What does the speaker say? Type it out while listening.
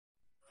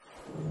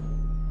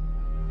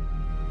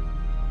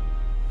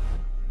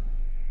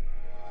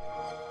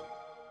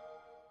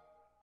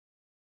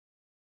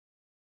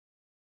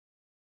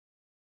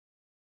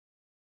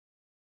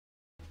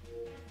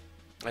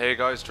Hey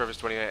guys,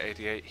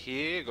 Travis2888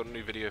 here. Got a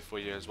new video for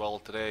you as well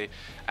today.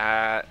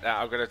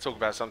 I'm going to talk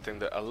about something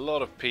that a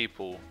lot of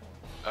people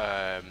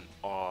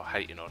are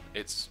hating on.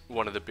 It's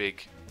one of the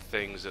big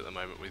things at the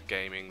moment with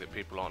gaming that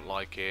people aren't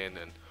liking,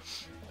 and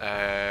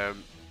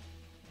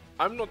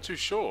I'm not too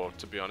sure,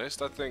 to be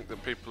honest. I think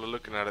that people are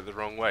looking at it the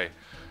wrong way,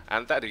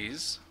 and that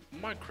is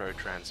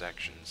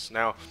microtransactions.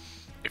 Now,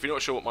 if you're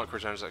not sure what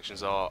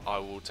microtransactions are, I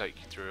will take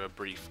you through a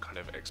brief kind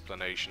of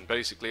explanation.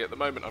 Basically, at the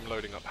moment I'm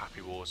loading up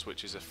Happy Wars,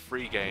 which is a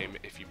free game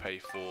if you pay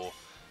for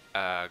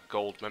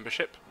gold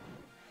membership.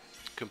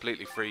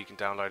 Completely free, you can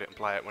download it and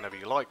play it whenever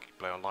you like,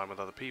 play online with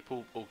other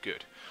people, all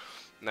good.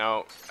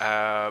 Now,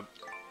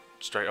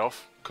 straight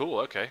off, cool,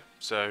 okay,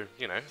 so,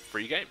 you know,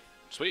 free game,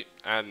 sweet.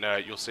 And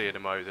you'll see in a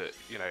mo that,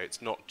 you know,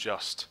 it's not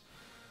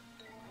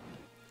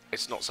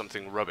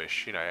something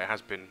rubbish, you know, it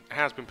has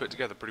been put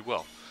together pretty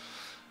well.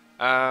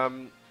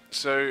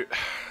 So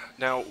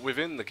now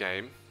within the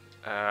game,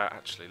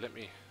 actually let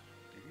me,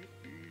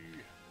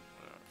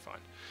 fine,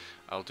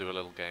 I'll do a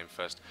little game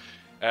first.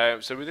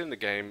 So within the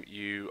game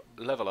you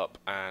level up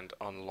and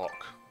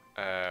unlock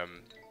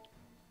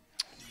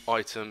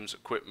items,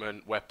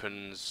 equipment,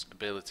 weapons,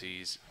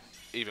 abilities,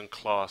 even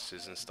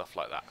classes and stuff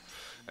like that.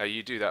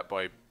 You do that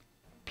by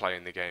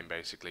playing the game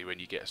basically. When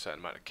you get a certain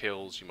amount of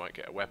kills you might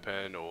get a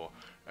weapon, or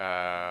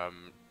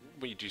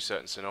when you do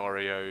certain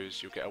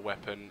scenarios you'll get a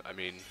weapon. I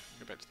mean,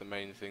 go back to the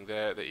main thing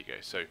there you go.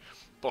 So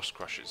boss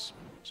crushes,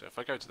 so if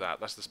I go to that,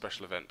 that's the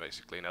special event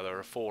basically. Now there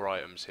are 4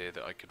 items here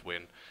that I could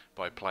win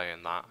by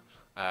playing that.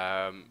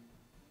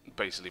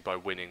 Basically by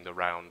winning the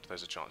round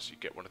there's a chance you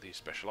get one of these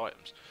special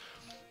items.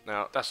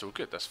 Now that's all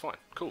good, that's fine,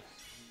 cool.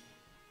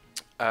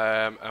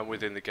 And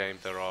within the game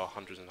there are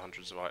hundreds and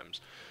hundreds of items.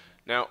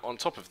 Now on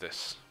top of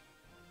this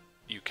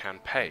you can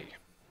pay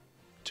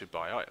to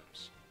buy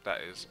items.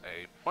 That is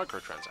a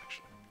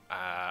microtransaction.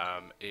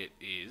 It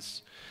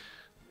is,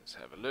 let's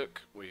have a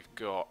look, we've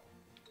got,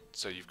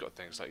 so you've got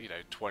things like, you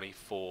know,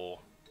 24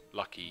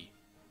 lucky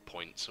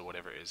points or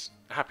whatever it is.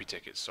 Happy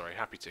tickets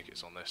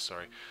on this,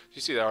 sorry. So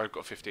you see there I've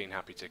got 15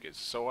 happy tickets,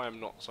 so I am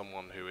not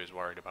someone who is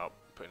worried about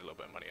putting a little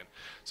bit of money in.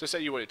 So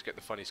say you wanted to get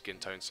the funny skin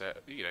tone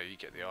set, you know, you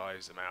get the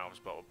eyes, the mouths,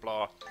 blah blah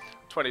blah.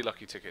 20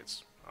 lucky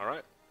tickets,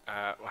 alright?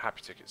 Or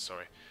happy tickets,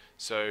 sorry.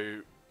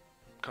 So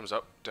comes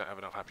up, don't have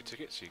enough happy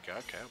tickets, you go,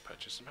 okay, I'll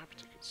purchase some happy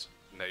tickets.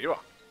 And there you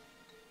are.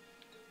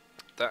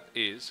 That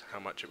is how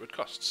much it would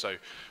cost. So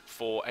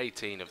for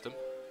 18 of them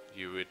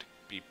you would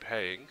be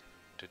paying,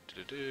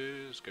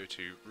 let's go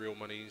to real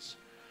monies,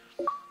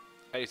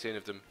 18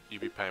 of them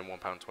you'd be paying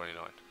 £1.29,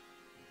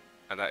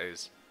 and that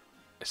is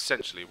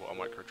essentially what a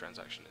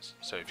microtransaction is.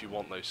 So if you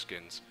want those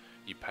skins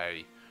you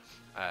pay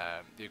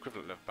the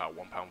equivalent of about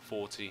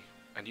 £1.40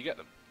 and you get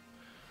them.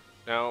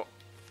 Now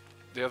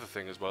the other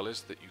thing as well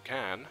is that you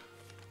can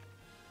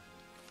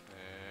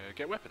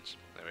get weapons.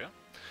 There we are.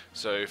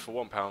 So for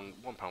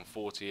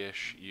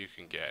 £1.40ish, you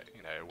can get,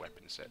 you know,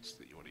 weapon sets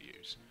that you want to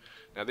use.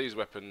 Now these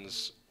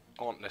weapons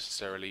aren't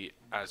necessarily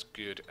as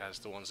good as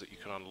the ones that you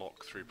can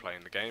unlock through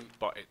playing the game,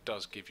 but it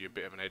does give you a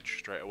bit of an edge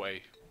straight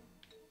away.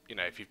 You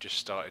know, if you've just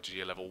started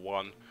your level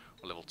 1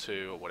 or level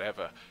 2 or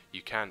whatever,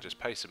 you can just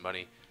pay some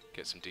money,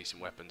 get some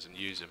decent weapons and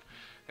use them.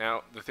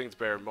 Now the thing to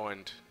bear in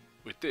mind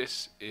with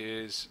this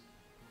is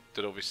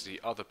that obviously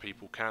other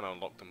people can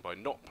unlock them by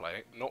not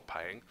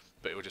paying,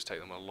 but it will just take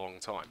them a long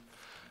time.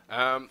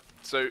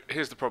 So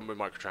here's the problem with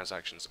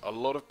microtransactions. A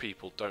lot of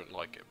people don't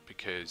like it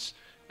because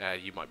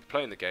you might be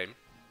playing the game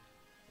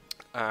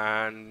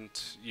and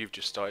you've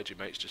just started, your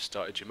mate's just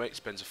started, your mate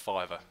spends a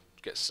fiver,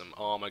 gets some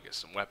armor, gets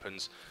some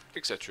weapons,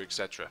 etc,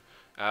 etc.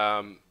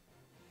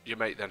 Your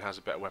mate then has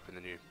a better weapon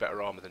than you,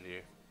 better armor than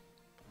you.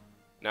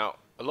 Now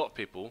a lot of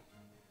people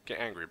get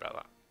angry about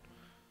that.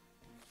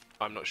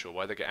 I'm not sure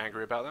why they get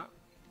angry about that,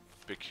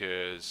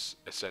 because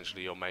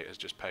essentially your mate has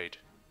just paid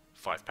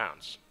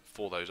 £5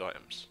 for those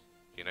items.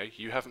 You know,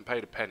 you haven't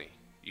paid a penny.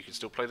 You can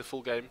still play the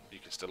full game, you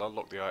can still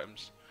unlock the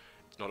items,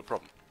 it's not a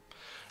problem.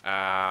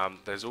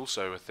 There's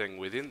also a thing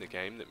within the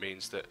game that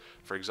means that,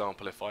 for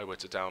example, if I were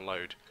to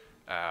download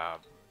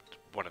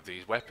one of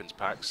these weapons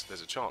packs,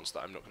 there's a chance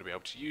that I'm not going to be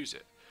able to use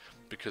it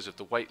because of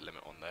the weight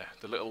limit on there.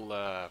 The little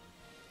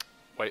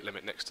weight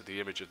limit next to the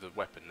image of the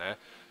weapon there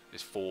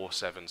is 4,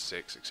 7,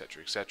 6,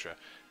 etc, etc.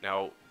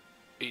 Now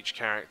each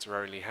character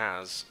only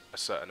has a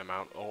certain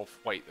amount of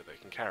weight that they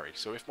can carry.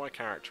 So if my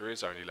character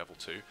is only level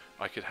 2,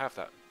 I could have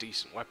that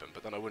decent weapon,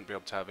 but then I wouldn't be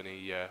able to have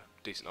any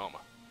decent armor.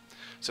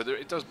 So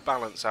it does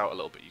balance out a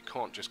little bit. You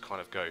can't just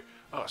kind of go,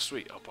 oh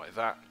sweet, I'll buy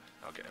that,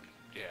 I'll get him,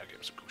 yeah, I'll get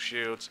him some cool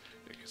shields,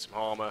 I'll get some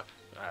armor,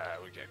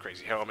 we'll get a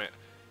crazy helmet.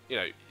 You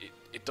know,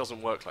 it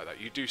doesn't work like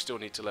that. You do still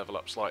need to level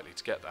up slightly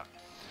to get that.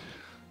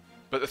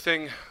 But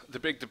the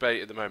big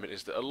debate at the moment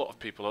is that a lot of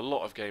people, a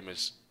lot of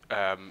gamers,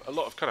 a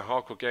lot of kind of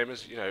hardcore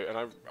gamers, you know, and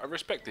I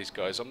respect these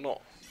guys. I'm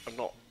not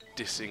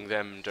dissing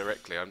them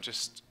directly. I'm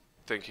just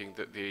thinking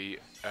that the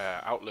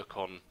outlook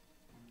on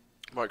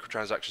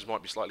microtransactions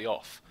might be slightly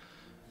off.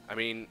 I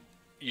mean,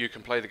 you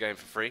can play the game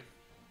for free.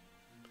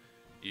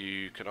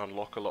 You can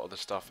unlock a lot of the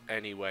stuff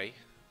anyway,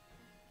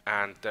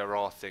 and there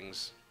are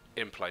things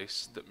in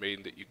place that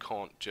mean that you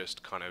can't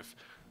just kind of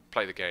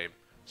play the game,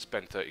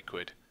 spend 30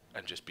 quid,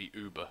 and just be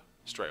Uber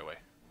straight away.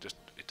 Just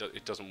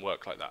it doesn't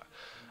work like that.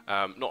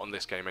 Not on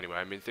this game anyway.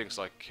 I mean, things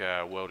like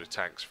World of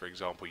Tanks, for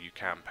example, you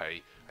can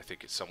pay, I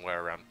think it's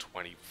somewhere around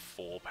 £24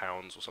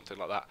 or something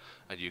like that,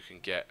 and you can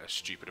get a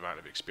stupid amount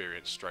of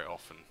experience straight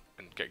off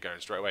and get going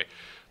straight away.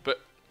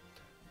 But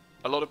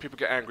a lot of people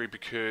get angry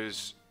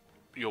because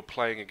you're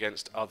playing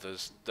against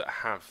others that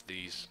have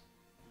these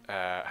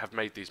have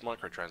made these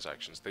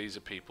microtransactions. These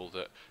are people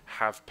that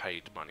have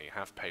paid money,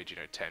 have paid, you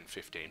know, £10,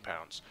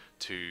 £15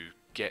 to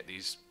get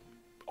these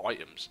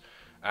items.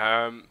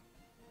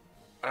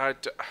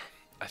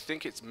 I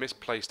think it's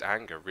misplaced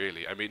anger,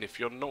 really. I mean, if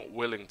you're not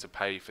willing to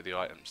pay for the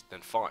items,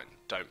 then fine,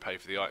 don't pay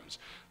for the items.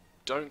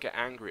 Don't get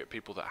angry at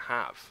people that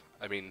have.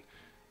 I mean,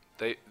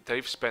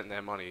 they've spent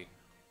their money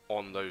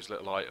on those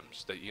little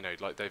items. That, you know,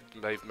 like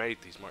they've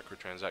made these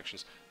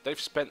microtransactions. They've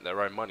spent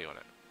their own money on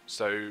it.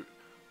 So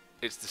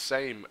it's the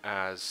same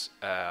as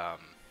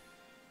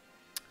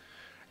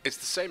it's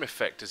the same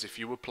effect as if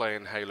you were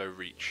playing Halo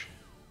Reach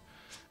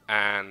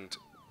and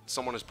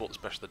someone has bought the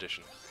special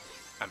edition,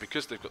 and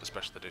because they've got the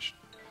special edition,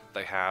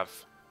 they have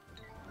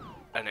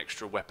an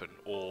extra weapon,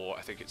 or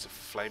I think it's a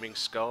flaming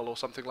skull or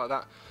something like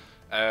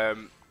that,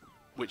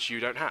 which you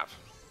don't have,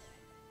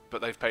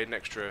 but they've paid an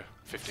extra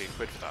 15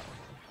 quid for that.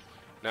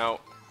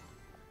 Now,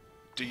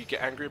 do you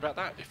get angry about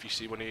that if you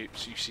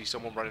see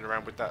someone running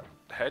around with that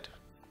head?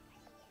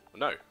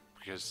 No,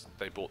 because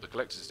they bought the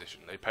collector's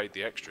edition. They paid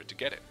the extra to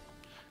get it,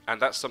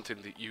 and that's something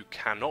that you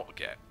cannot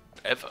get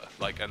ever.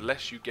 Like,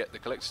 unless you get the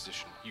collector's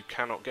edition, you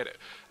cannot get it.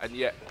 And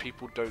yet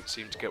people don't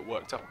seem to get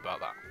worked up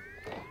about that.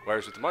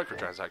 Whereas with the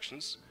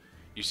microtransactions,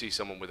 you see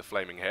someone with a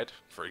flaming head,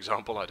 for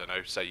example, I don't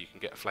know, say you can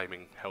get a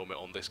flaming helmet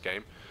on this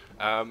game,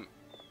 and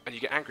you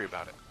get angry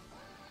about it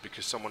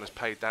because someone has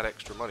paid that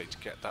extra money to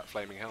get that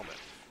flaming helmet.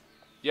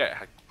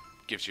 Yeah, it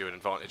gives you an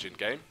advantage in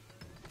game,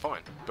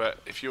 fine, but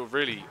if you're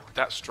really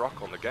that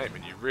struck on the game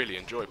and you really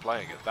enjoy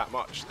playing it that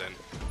much, then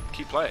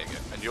keep playing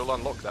it and you'll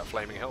unlock that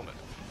flaming helmet.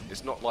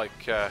 It's not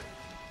like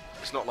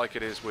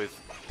it is with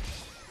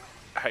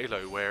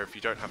Halo, where if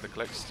you don't have the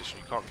collector's edition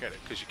you can't get it,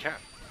 because you can.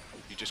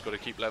 You just got to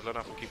keep leveling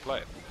up and keep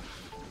playing.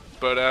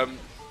 But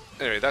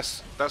anyway,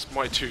 that's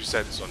my 2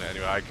 cents on it.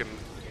 Anyway, I can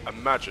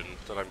imagine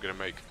that I'm going to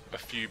make a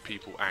few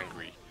people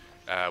angry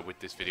with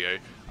this video.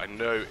 I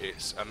know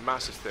it's a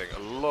massive thing. A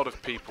lot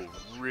of people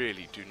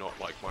really do not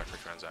like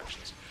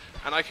microtransactions,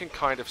 and I can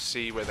kind of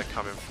see where they're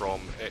coming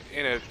from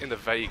in the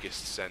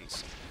vaguest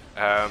sense.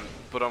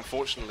 But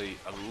unfortunately,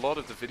 a lot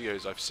of the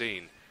videos I've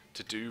seen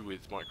to do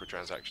with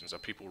microtransactions are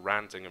people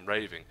ranting and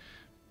raving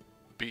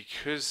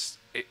because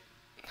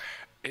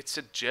it's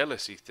a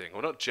jealousy thing.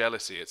 Well, not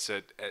jealousy, it's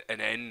an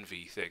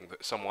envy thing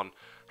that someone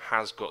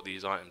has got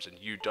these items and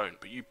you don't,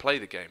 but you play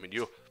the game and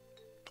you're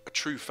a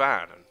true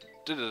fan and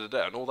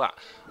da-da-da-da and all that.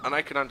 And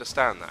I can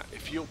understand that.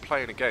 If you're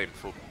playing a game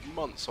for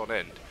months on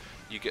end,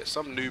 you get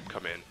some noob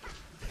come in,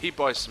 he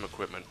buys some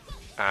equipment,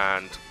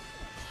 and,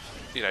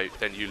 you know,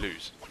 then you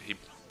lose. He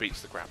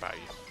beats the crap out of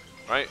you,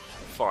 right?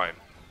 Fine.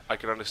 I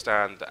can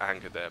understand the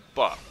anger there,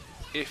 but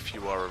if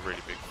you are a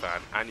really big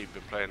fan and you've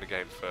been playing the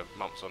game for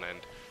months on end,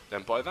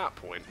 then by that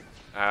point,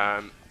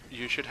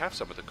 you should have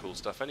some of the cool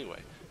stuff anyway.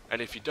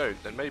 And if you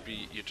don't, then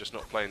maybe you're just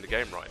not playing the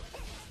game right.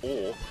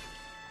 Or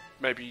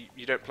maybe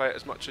you don't play it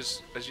as much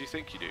as you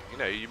think you do. You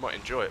know, you might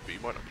enjoy it, but you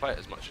might not play it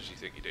as much as you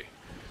think you do.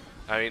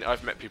 I mean,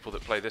 I've met people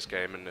that play this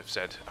game and have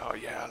said, oh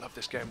yeah, I love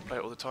this game, play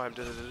it all the time,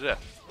 da-da-da-da.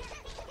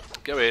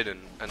 Go in and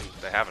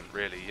they haven't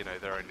really, you know,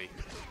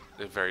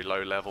 they're very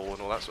low level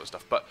and all that sort of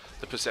stuff. But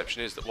the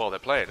perception is that while they're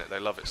playing it, they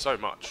love it so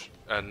much,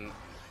 and,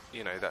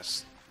 you know,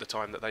 that's the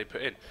time that they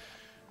put in.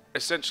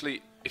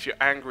 Essentially, if you're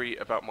angry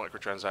about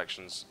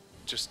microtransactions,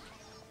 just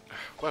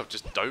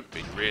don't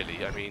be,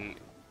 really. I mean,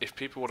 if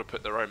people want to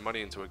put their own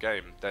money into a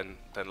game, then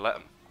let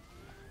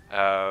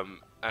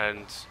them.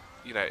 And,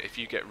 you know, if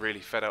you get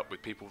really fed up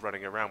with people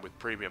running around with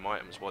premium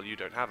items while you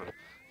don't have them,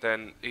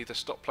 then either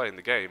stop playing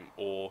the game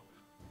or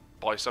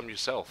buy some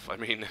yourself. I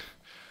mean,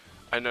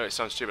 I know it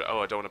sounds stupid, oh,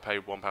 I don't want to pay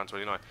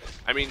 £1.29.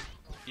 I mean,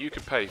 you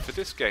could pay for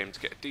this game to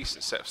get a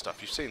decent set of stuff.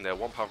 You've seen there,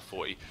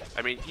 £1.40.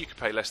 I mean, you could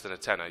pay less than a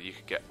tenner. You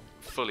could get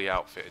fully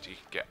outfitted. You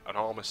could get an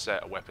armor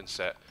set, a weapon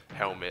set,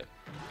 helmet,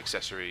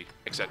 accessory,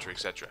 etc.,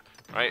 etc.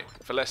 Right?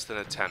 For less than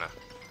a tenner.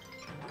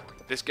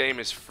 This game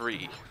is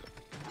free.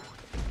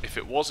 If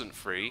it wasn't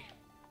free,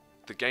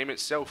 the game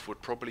itself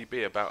would probably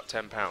be about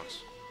 £10.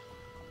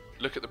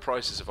 Look at the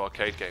prices of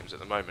arcade games at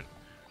the moment.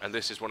 And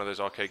this is one of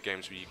those arcade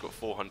games where you've got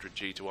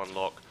 400G to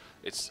unlock.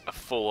 It's a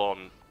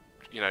full-on,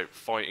 you know,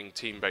 fighting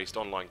team-based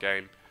online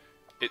game.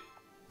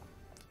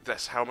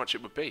 That's how much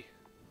it would be.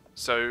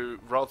 So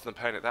rather than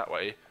paying it that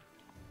way,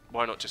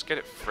 why not just get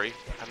it for free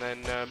and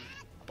then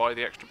buy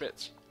the extra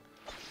bits?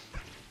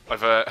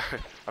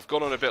 I've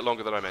gone on a bit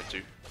longer than I meant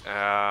to.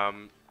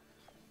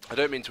 I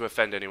don't mean to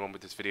offend anyone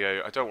with this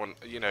video. I don't want,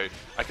 you know,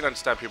 I can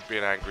understand people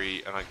being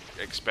angry and I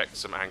expect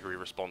some angry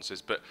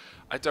responses, but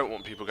I don't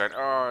want people going,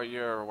 oh,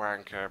 you're a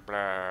wanker,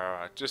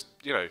 blah. Just,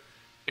 you know,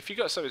 if you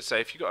got something to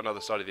say, if you got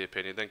another side of the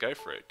opinion, then go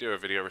for it. Do a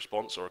video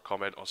response or a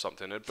comment or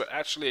something, but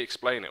actually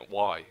explain it.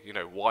 Why? You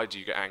know, why do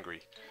you get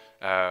angry?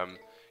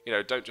 You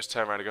know, don't just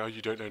turn around and go, oh,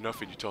 you don't know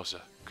nothing, you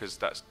tosser, because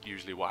that's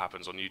usually what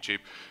happens on YouTube.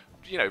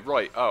 You know,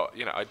 right, oh,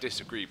 you know, I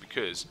disagree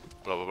because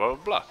blah, blah, blah,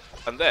 blah, blah.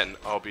 And then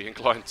I'll be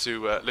inclined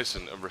to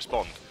listen and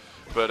respond.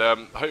 But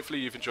hopefully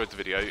you've enjoyed the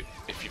video.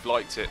 If you've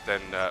liked it,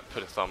 then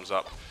put a thumbs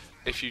up.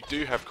 If you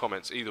do have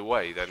comments either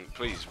way, then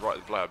please write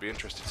them below. I'd be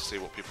interested to see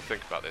what people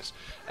think about this.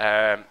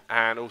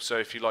 And also,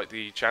 if you like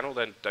the channel,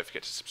 then don't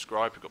forget to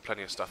subscribe. We've got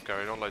plenty of stuff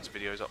going on, loads of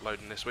videos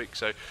uploading this week.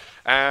 So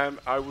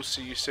I will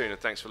see you soon, and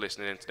thanks for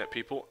listening, Internet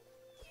people.